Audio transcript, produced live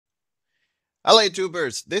Hello,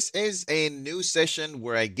 YouTubers. This is a new session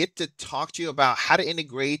where I get to talk to you about how to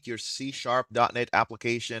integrate your C#.NET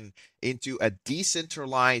application into a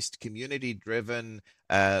decentralized, community-driven,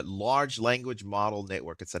 large language model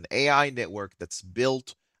network. It's an AI network that's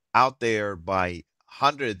built out there by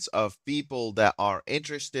hundreds of people that are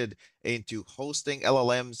interested into hosting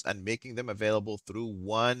LLMs and making them available through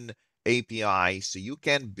one API, so you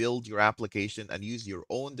can build your application and use your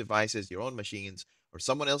own devices, your own machines, or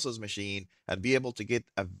someone else's machine and be able to get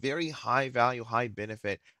a very high value, high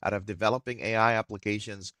benefit out of developing AI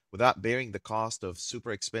applications without bearing the cost of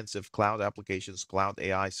super expensive cloud applications, cloud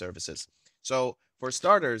AI services. So for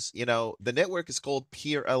starters, the network is called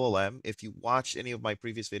PeerLLM. If you watch any of my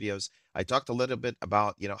previous videos, I talked a little bit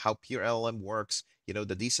about, how PeerLLM works,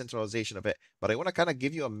 the decentralization of it, but I want to kind of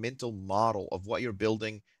give you a mental model of what you're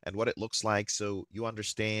building and what it looks like so you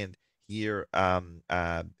understand here how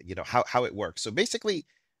it works. So basically,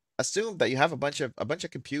 assume that you have a bunch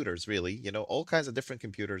of computers, really, all kinds of different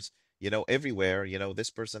computers, everywhere. This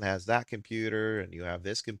person has that computer and you have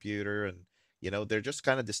this computer, and they're just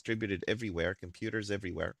kind of distributed everywhere, computers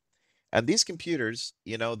everywhere. And these computers,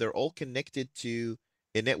 they're all connected to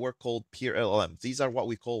a network called PeerLLM. These are what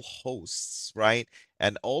we call hosts, right?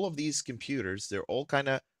 And all of these computers, they're all kind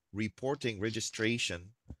of reporting registration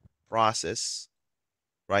process,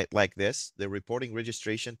 right? Like this. They're reporting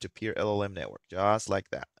registration to PeerLLM network, just like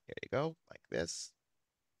that. Here you go, like this.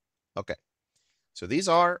 Okay. So these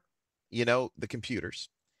are, the computers.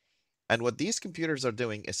 And what these computers are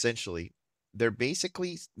doing essentially, they're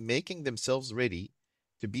basically making themselves ready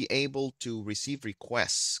to be able to receive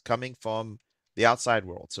requests coming from the outside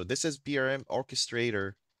world. So this is PRM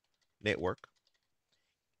Orchestrator Network.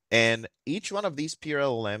 And each one of these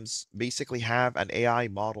PeerLLMs basically have an AI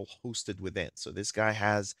model hosted within. So this guy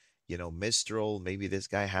has, Mistral, maybe this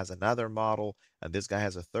guy has another model, and this guy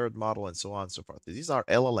has a third model, and so on and so forth. These are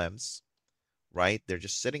LLMs, right? They're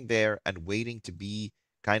just sitting there and waiting to be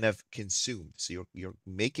kind of consumed. So you're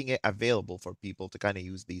making it available for people to kind of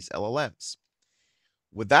use these LLMs.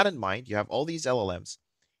 With that in mind, you have all these LLMs.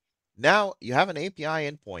 Now you have an API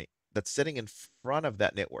endpoint that's sitting in front of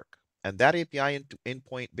that network. And that API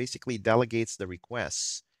endpoint basically delegates the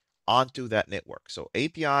requests onto that network. So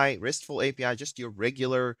API, RESTful API, just your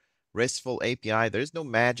regular RESTful API. There's no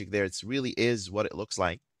magic there. It really is what it looks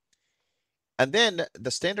like. And then the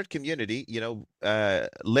standard community,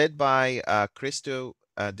 led by Christo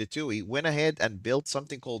Detui, went ahead and built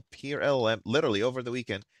something called PeerLLM, literally over the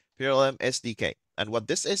weekend, PeerLLM SDK. And what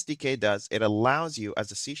this SDK does, it allows you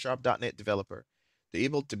as a C#.NET developer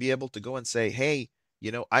to be able to go and say, hey,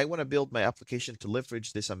 I want to build my application to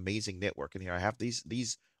leverage this amazing network. And here I have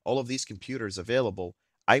these all of these computers available.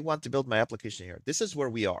 I want to build my application here. This is where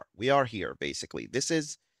we are. We are here, basically. This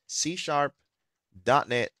is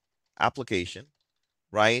C#.NET application,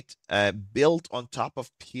 right? Built on top of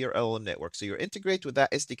PeerLLM Network. So you're integrate with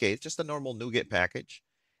that SDK. It's just a normal NuGet package.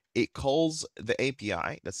 It calls the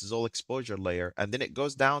API, that's the all exposure layer, and then it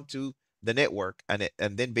goes down to the network, and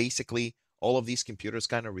then basically all of these computers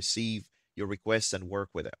kind of receive your requests and work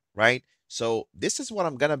with it, right? So this is what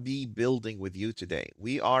I'm gonna be building with you today.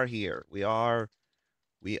 We are here. We are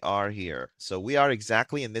here. So we are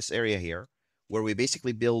exactly in this area here where we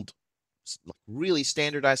basically build really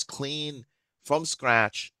standardized, clean, from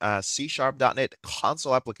scratch C#.NET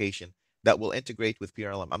console application that will integrate with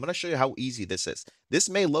PeerLLM. I'm going to show you how easy this is. This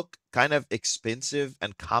may look kind of expensive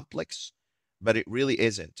and complex, but it really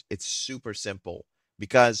isn't. It's super simple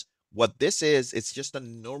because what this is, it's just a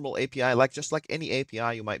normal API, just like any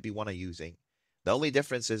API you might be want to using. The only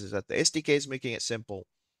difference is that the SDK is making it simple.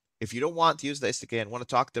 If you don't want to use the SDK and want to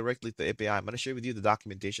talk directly to the API, I'm going to share with you the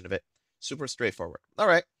documentation of it. Super straightforward. All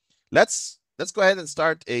right, let's go ahead and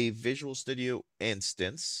start a Visual Studio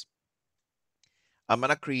instance. I'm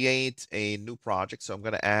going to create a new project. So I'm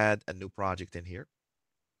going to add a new project in here.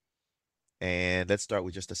 And let's start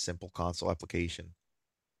with just a simple console application.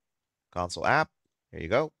 Console app. Here you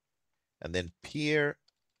go. And then PeerLLM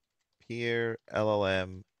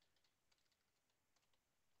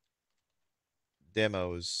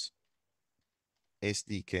demos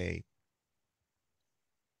SDK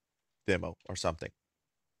demo or something.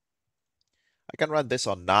 I can run this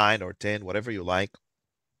on 9 or 10, whatever you like.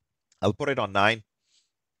 I'll put it on 9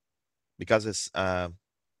 because it's the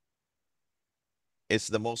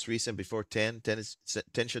most recent before 10. 10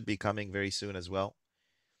 should be coming very soon as well.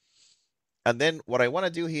 And then what I want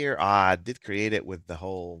to do here, I did create it with the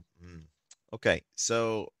whole. Okay,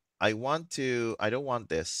 so I don't want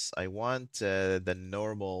this. I want the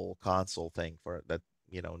normal console thing for that,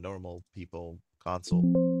 normal people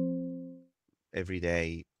console,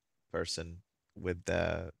 everyday person with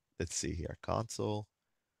the let's see here, console,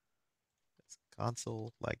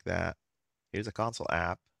 console like that. Here's a console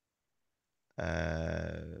app.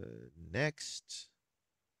 Next,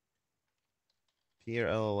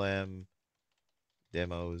 PeerLLM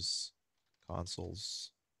demos,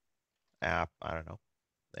 consoles, app. I don't know.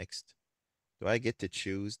 Next. Do I get to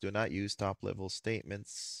choose? Do not use top level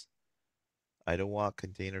statements. I don't want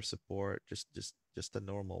container support. Just a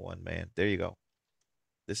normal one, man. There you go.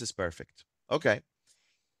 This is perfect. Okay.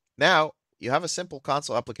 Now you have a simple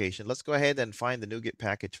console application. Let's go ahead and find the NuGet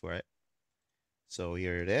package for it. So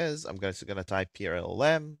here it is. I'm gonna type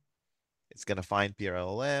PeerLLM. It's gonna find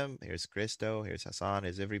PeerLLM. Here's Christo. Here's Hassan.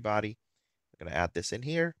 Here's everybody. I'm gonna add this in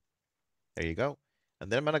here. There you go.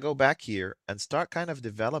 And then I'm gonna go back here and start kind of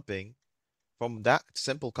developing from that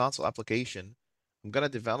simple console application. I'm gonna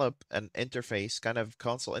develop an interface, kind of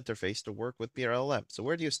console interface to work with PeerLLM. So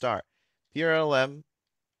where do you start? PeerLLM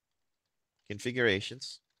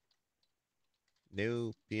configurations,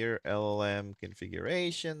 new PeerLLM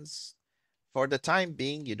configurations. For the time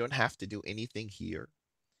being, you don't have to do anything here.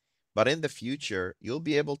 But in the future, you'll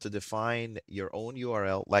be able to define your own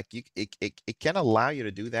URL. Like it can allow you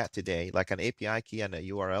to do that today, like an API key and a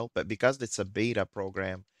URL. But because it's a beta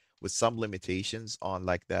program with some limitations on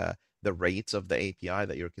like the rates of the API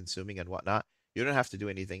that you're consuming and whatnot, you don't have to do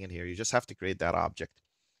anything in here. You just have to create that object.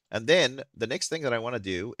 And then the next thing that I want to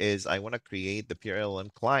do is I want to create the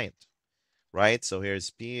PeerLLM client, right? So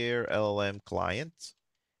here's PeerLLM client.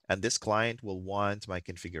 And this client will want my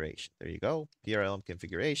configuration. There you go. PeerLLM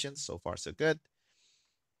configuration. So far, so good.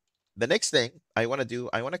 The next thing I want to do,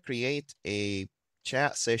 I want to create a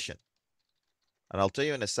chat session. And I'll tell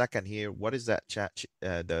you in a second here what is that chat,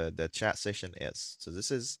 the chat session is. So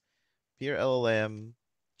this is PeerLLM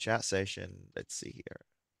chat session. Let's see here.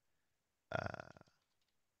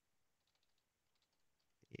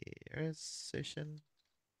 Here's session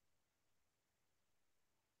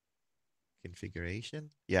configuration.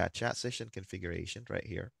 Yeah, chat session configuration right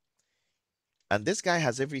here. And this guy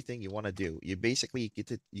has everything you want to do. You basically get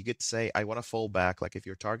to say, I want to fall back. Like if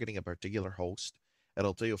you're targeting a particular host,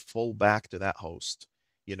 it'll tell you fall back to that host.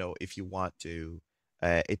 You know, if you want to,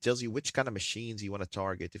 it tells you which kind of machines you want to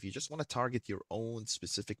target. If you just want to target your own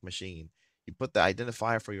specific machine, you put the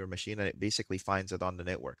identifier for your machine and it basically finds it on the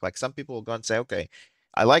network. Like some people will go and say, okay,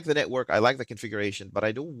 I like the network, I like the configuration, but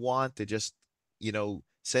I don't want to just,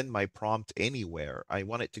 send my prompt anywhere. I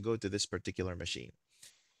want it to go to this particular machine.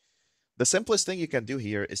 The simplest thing you can do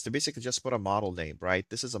here is to basically just put a model name, right?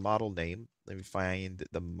 This is a model name. Let me find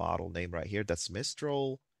the model name right here. That's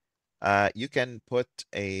Mistral. You can put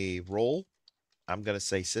a role. I'm going to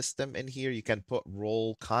say system in here. You can put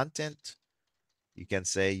role content. You can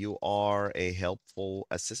say you are a helpful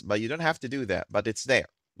assistant, but you don't have to do that, but it's there.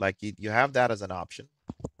 Like you have that as an option.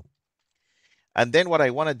 And then what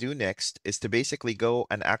I want to do next is to basically go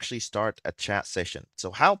and actually start a chat session.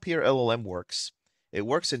 So how PeerLLM works, it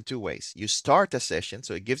works in two ways. You start a session,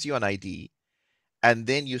 so it gives you an ID, and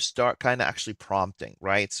then you start kind of actually prompting,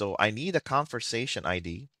 right? So I need a conversation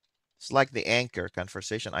ID. It's like the anchor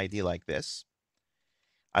conversation ID like this.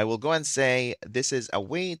 I will go and say, this is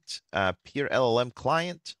await PeerLLM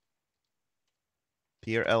client,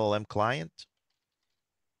 PeerLLM client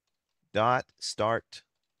dot start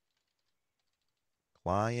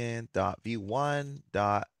client dot v1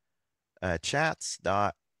 dot chats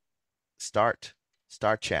dot start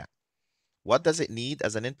chat. What does it need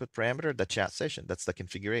as an input parameter? The chat session. That's the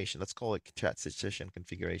configuration. Let's call it chat session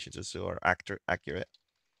configuration just so we're accurate.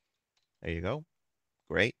 There you go.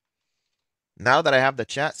 Great. Now that I have the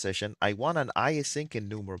chat session, I want an async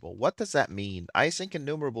enumerable. What does that mean? Async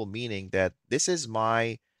enumerable meaning that this is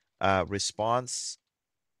my response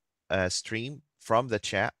stream from the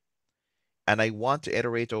chat, and I want to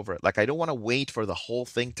iterate over it. Like I don't want to wait for the whole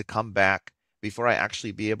thing to come back before I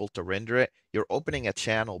actually be able to render it. You're opening a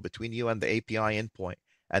channel between you and the API endpoint,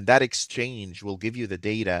 and that exchange will give you the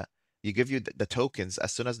data. You give you the tokens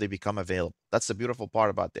as soon as they become available. That's the beautiful part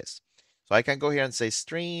about this. So I can go here and say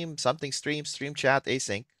stream, something stream chat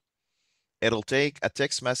async. It'll take a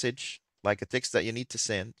text message, like a text that you need to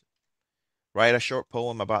send, write a short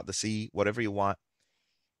poem about the sea, whatever you want.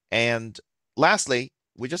 And lastly,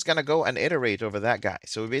 we're just gonna go and iterate over that guy.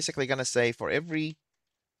 So we're basically gonna say for every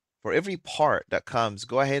part that comes,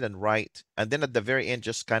 go ahead and write, and then at the very end,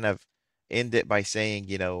 just kind of end it by saying,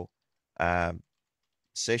 um,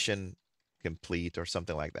 session complete or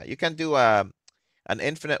something like that. You can do an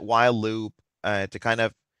infinite while loop to kind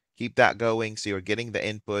of keep that going. So you're getting the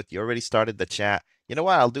input. You already started the chat. You know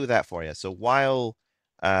what? I'll do that for you. So while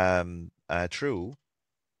true,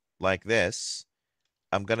 like this,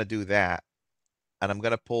 I'm gonna do that, and I'm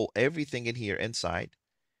gonna pull everything in here inside.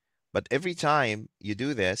 But every time you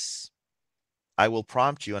do this, I will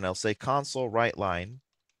prompt you and I'll say console write line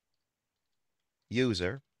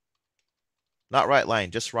user, not write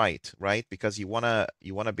line, just write, right? Because you wanna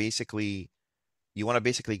basically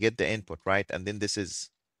get the input, right? And then this is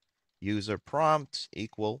user prompt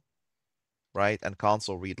equal, right? And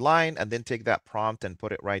console read line, and then take that prompt and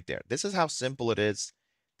put it right there. This is how simple it is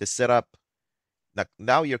to set up.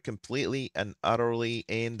 Now you're completely and utterly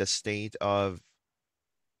in the state of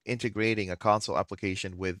integrating a console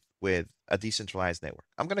application with a decentralized network.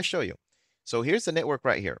 I'm going to show you. So here's the network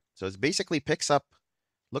right here. So it basically picks up,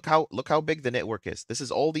 look how big the network is. This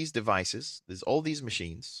is all these devices, there's all these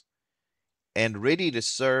machines, and ready to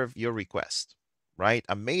serve your request, right?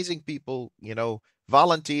 Amazing people,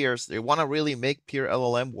 volunteers, they want to really make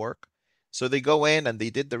PeerLLM work. So they go in and they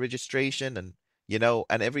did the registration and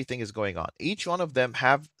and everything is going on. Each one of them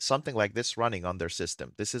have something like this running on their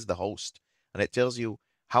system. This is the host, and it tells you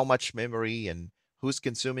how much memory and who's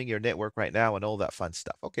consuming your network right now and all that fun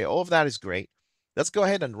stuff. Okay, all of that is great. Let's go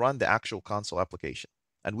ahead and run the actual console application.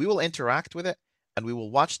 And we will interact with it and we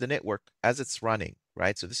will watch the network as it's running,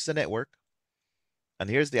 right? So this is a network. And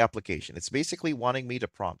here's the application. It's basically wanting me to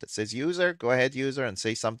prompt. It says, user, go ahead, user, and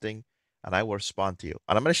say something, and I will respond to you.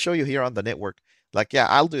 And I'm going to show you here on the network, like, yeah,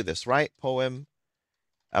 I'll do this, right? Poem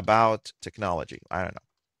about technology. I don't know.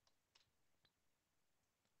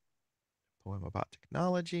 Poem about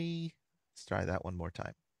technology. Let's try that one more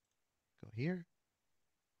time. Go here.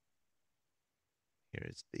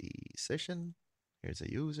 Here's the session. Here's a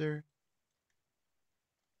user.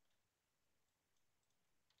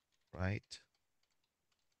 Right.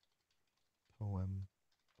 Poem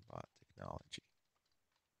about technology.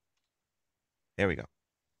 There we go.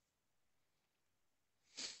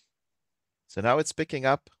 So now it's picking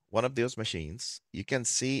up one of those machines. You can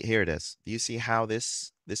see, here it is. Do you see how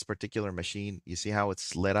this particular machine, you see how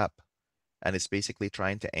it's lit up and it's basically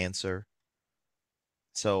trying to answer.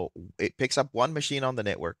 So it picks up one machine on the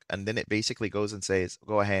network and then it basically goes and says,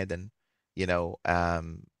 go ahead and, you know,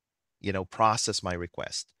 um, process my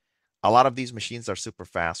request. A lot of these machines are super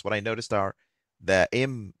fast. What I noticed are the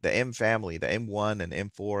M family, the M1 and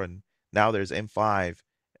M4, and now there's M5,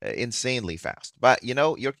 insanely fast. But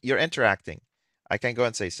you're interacting. I can go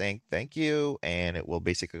and saying thank you, and it will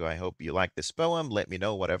basically go, I hope you like this poem. Let me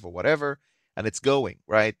know, whatever, whatever. And it's going,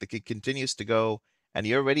 right? It continues to go, and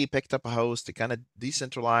you already picked up a host to kind of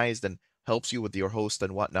decentralized and helps you with your host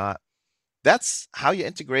and whatnot. That's how you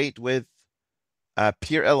integrate with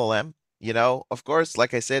PeerLLM. Of course,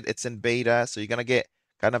 like I said, it's in beta, so you're gonna get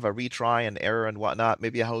kind of a retry and error and whatnot.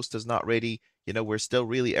 Maybe a host is not ready. We're still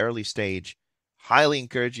really early stage. Highly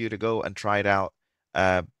encourage you to go and try it out.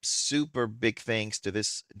 Super big thanks to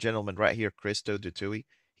this gentleman right here, Christo Dutui.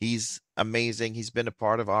 He's amazing. He's been a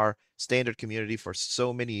part of our standard community for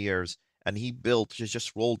so many years, and he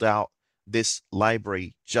just rolled out this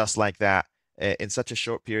library just like that in such a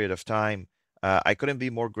short period of time. I couldn't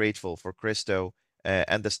be more grateful for Christo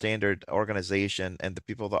and the standard organization and the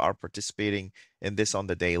people that are participating in this on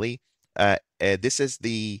the daily. This is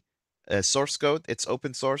the source code. It's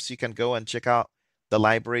open source. You can go and check out the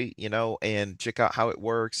library, and check out how it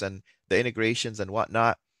works and the integrations and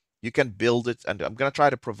whatnot. You can build it, and I'm going to try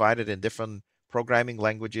to provide it in different programming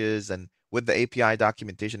languages and with the API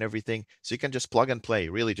documentation, everything. So you can just plug and play,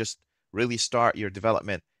 really start your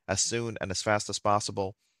development as soon and as fast as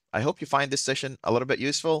possible. I hope you find this session a little bit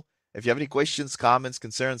useful. If you have any questions, comments,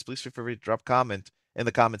 concerns, please feel free to drop comment in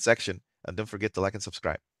the comment section. And don't forget to like and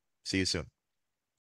subscribe. See you soon.